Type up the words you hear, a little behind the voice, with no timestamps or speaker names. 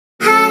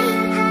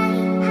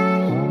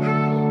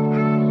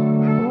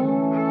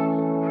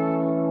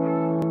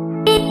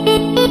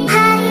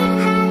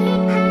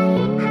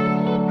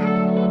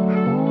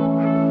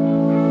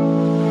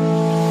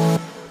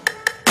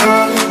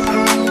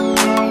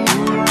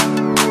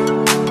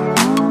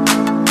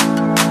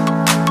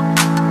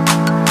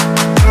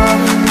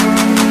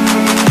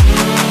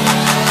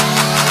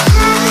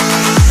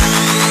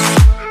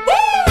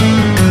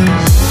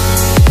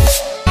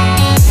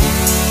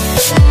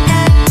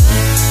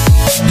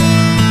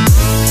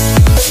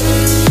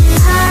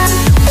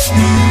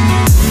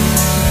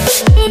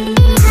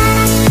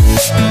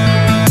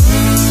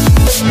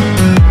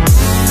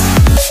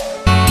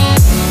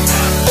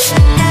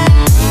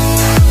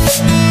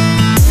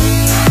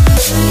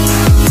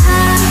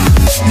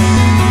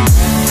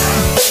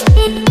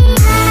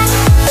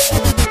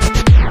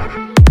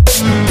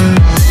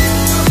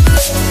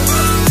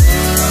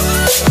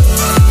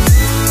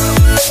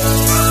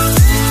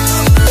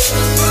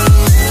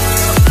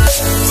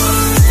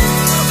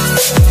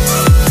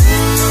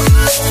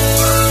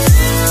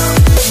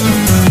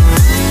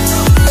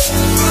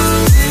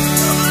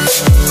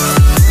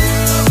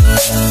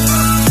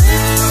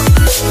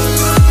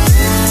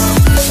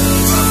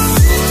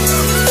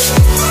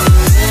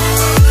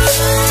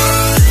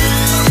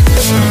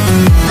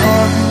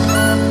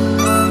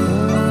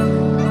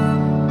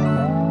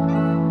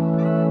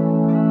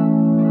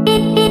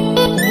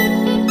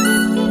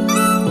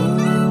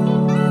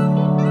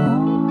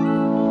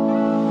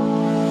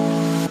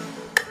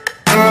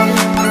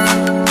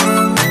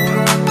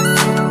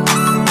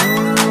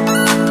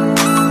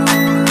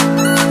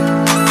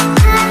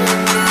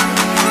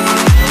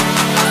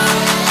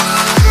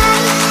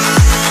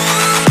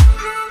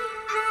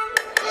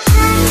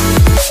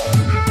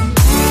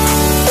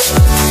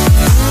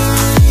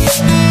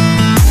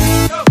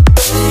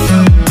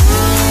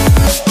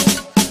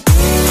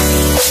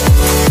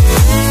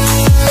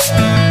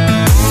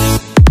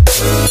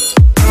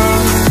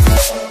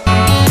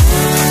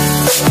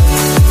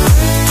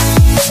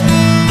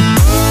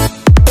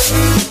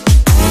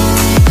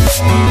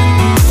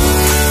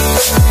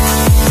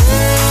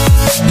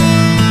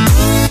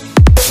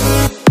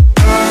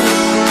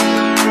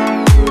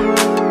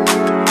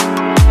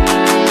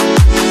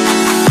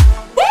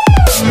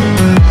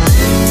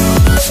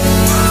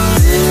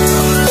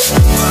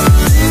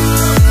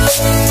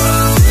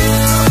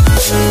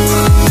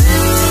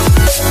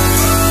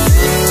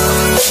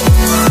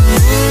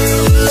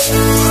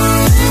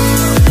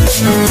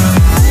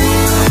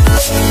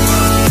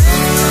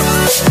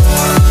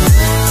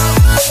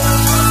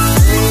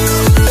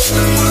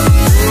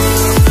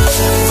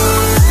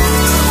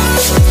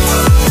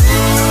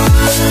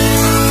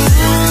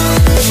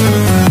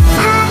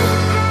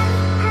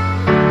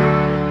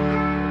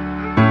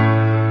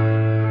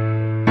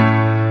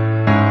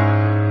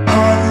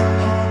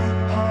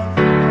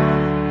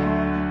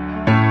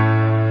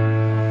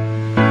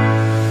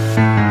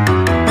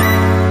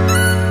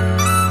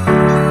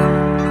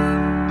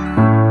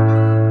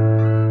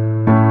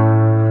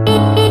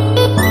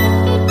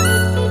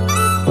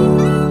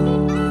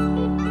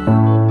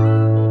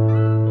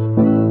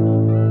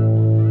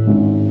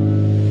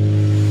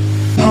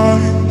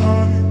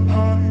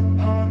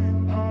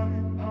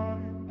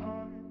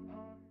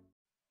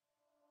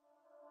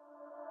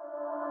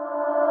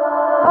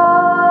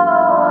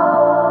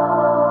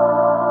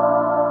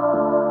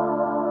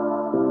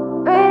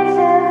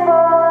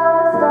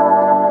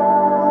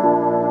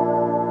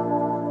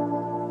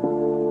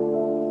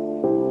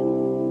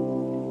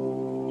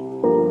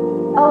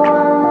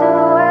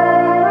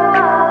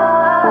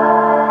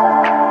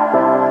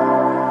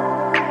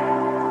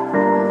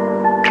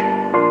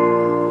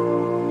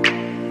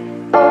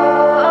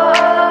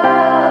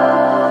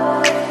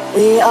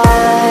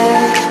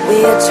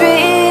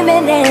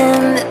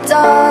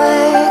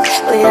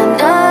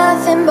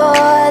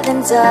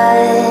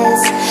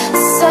does.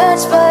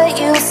 Search but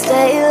you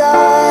stay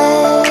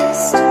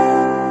lost.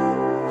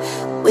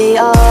 We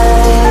are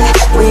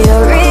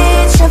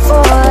reaching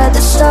for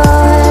the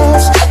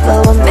stars, but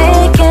we're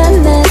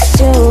making this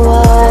too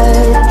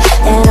hard.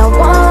 And I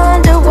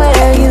wonder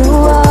where you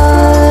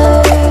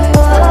are.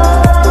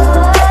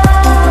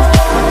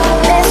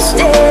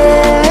 Mysterious,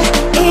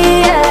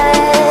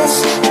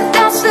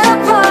 that's the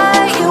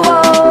part you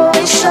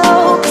always show.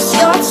 'Cause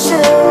you're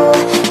too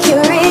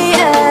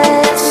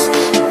curious.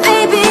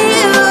 Maybe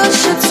you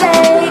should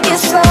take it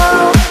slow.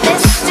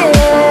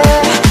 Mysterious,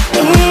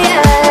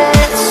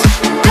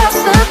 that's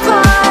the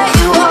part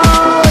you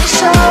always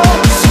show.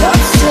 'Cause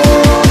you're too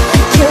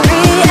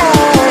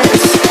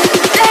curious.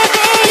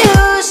 Maybe you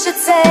should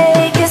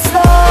take it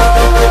slow.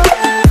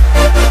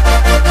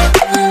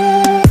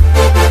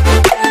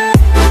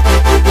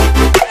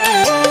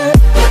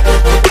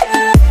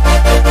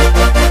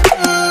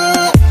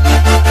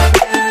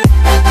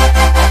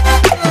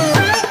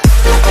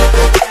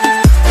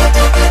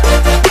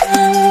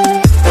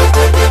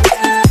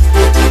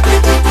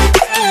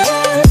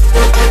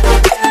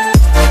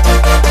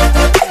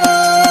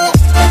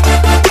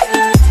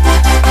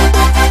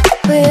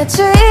 We're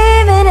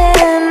dreaming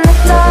in the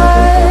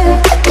dark.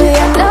 We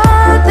are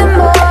nothing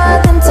more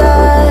than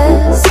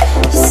dust.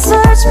 You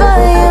search but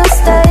you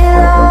stay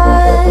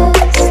lost.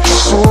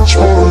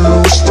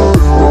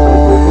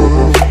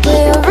 We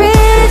are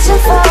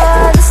reaching for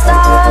the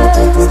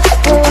stars,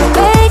 but we're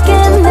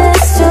making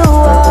this too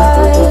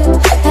hard.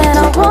 And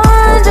I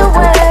wonder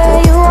where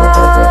you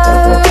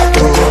are.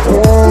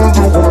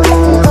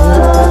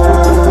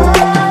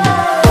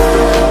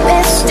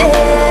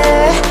 Mysterious,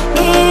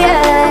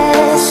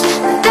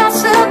 that's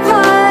the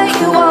part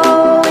you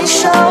always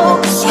show.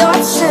 'Cause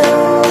you're too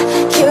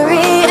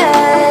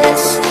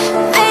curious.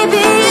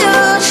 Maybe you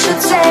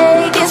should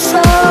take it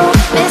slow.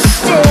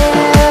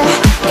 Mysterious,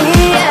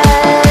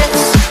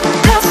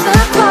 that's the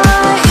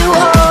part you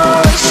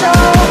always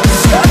show.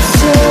 'Cause you're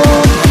too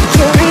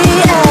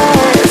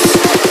curious.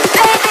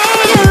 Maybe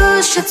you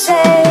should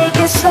take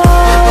it slow.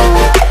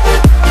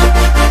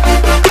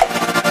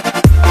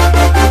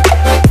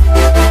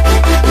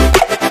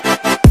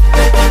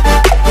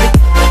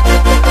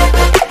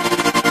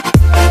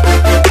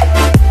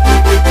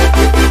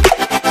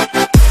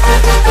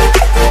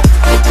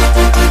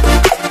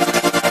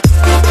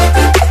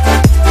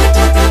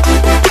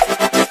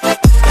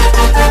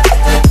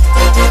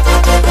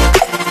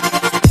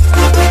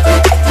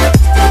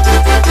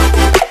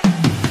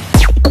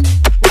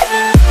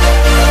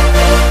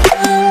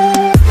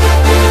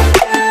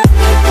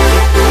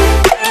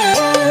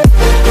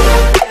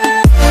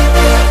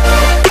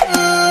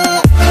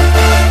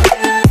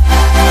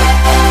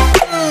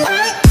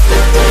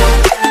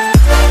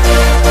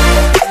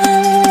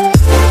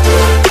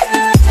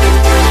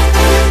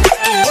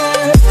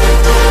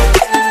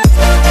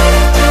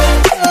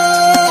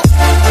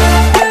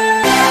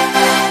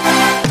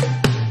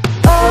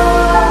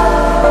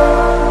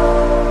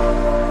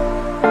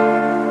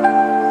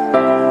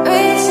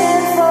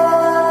 Reaching for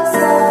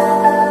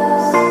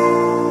stars.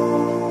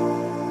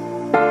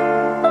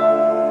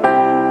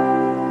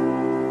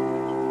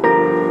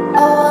 I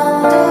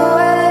wonder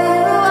where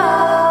you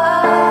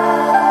are.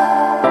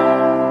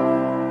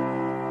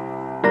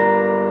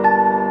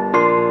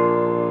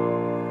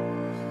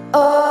 Oh.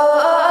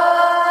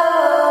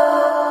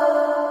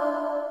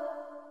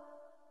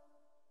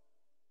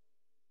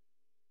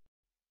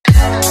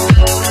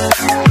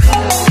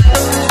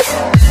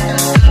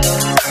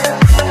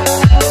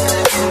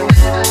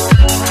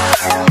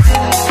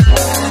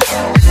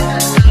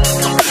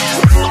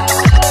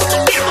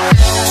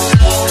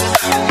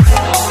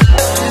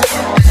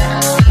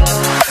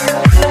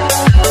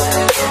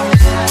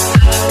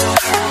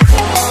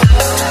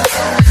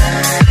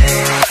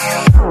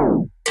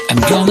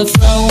 I'm gonna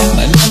throw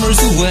my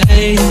memories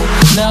away.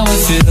 Now I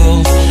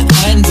feel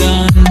I'm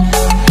done,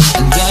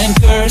 and I am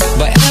cursed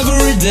by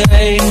every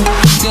day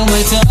till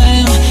my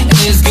time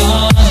is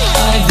gone.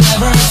 I've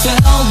never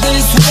felt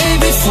this way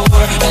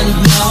before, and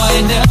now I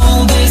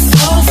know this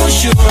all for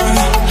sure.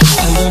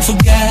 I won't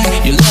forget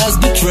your last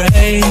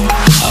betray.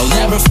 I'll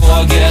never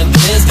forget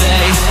this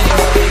day.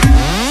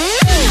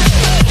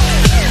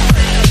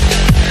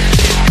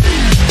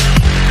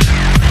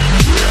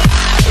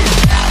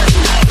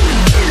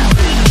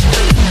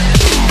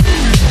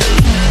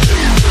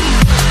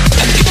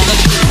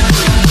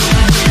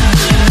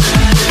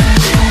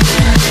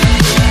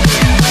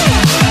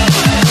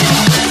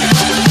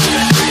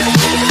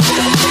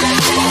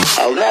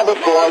 I'll never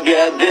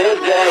forget this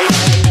day.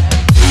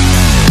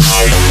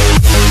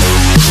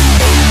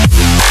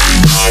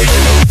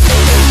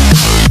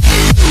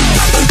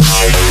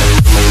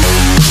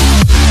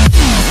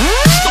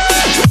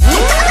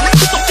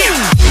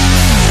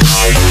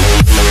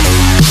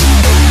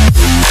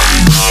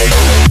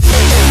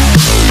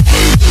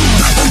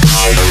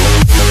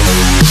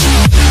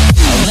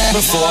 I'll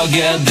never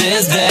forget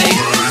this day.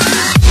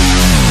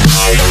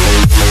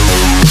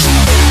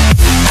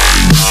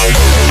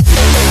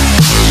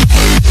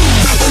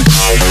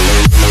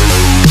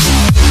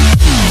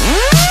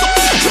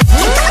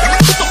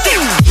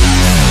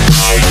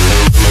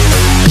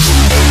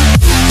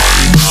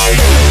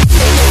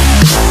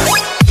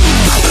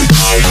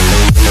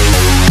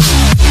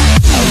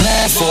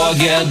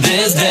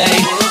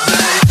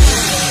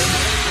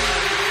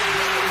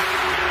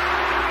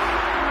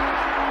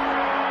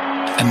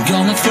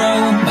 throw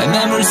my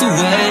memories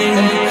away.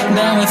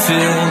 Now I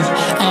feel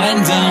I'm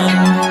done,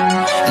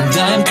 and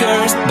I'm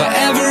cursed by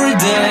every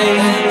day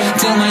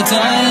till my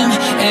time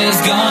is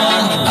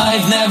gone.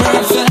 I've never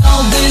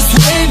felt this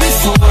way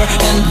before,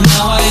 and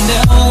now I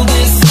know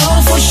this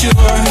all for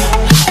sure.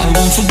 I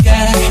won't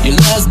forget your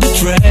last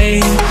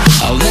betray.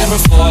 I'll never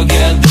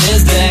forget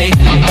this day.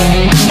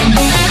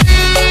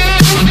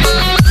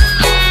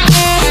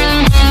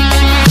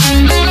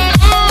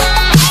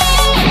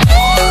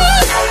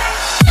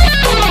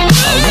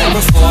 I'll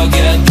never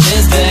forget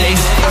this day.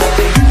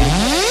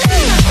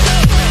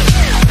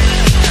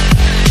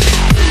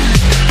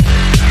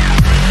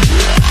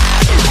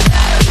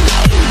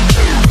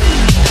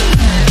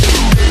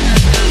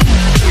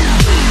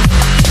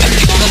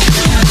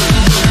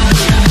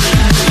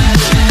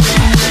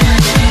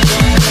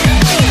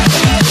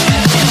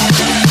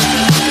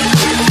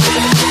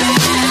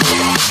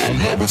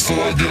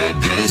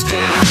 Forget this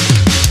day.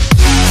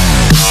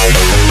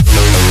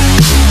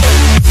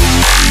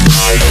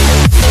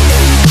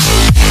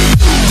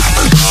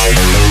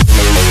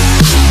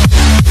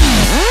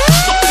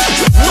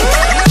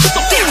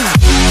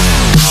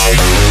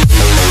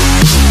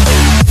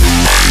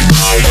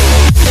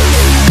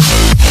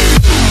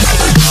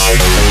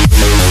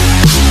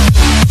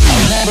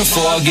 I'll never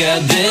forget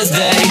this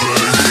day.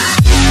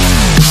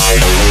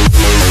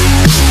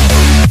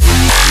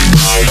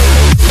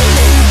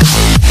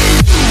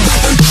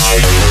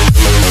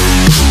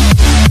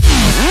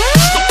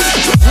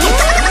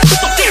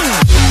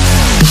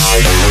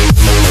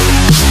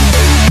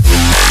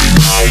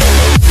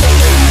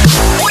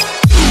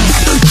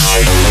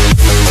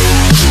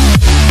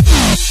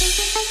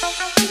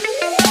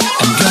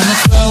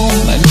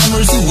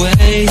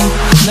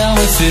 Now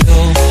I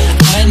feel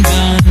I'm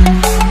done,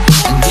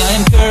 and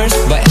I'm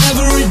cursed by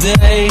every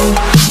day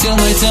till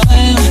my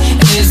time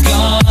is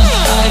gone.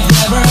 I've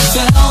never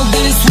felt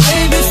this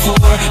way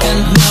before, and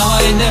now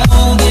I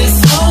know this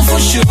all for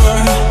sure.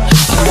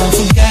 I won't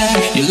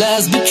forget your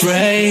last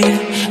betray.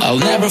 I'll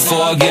never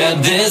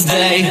forget this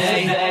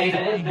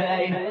day.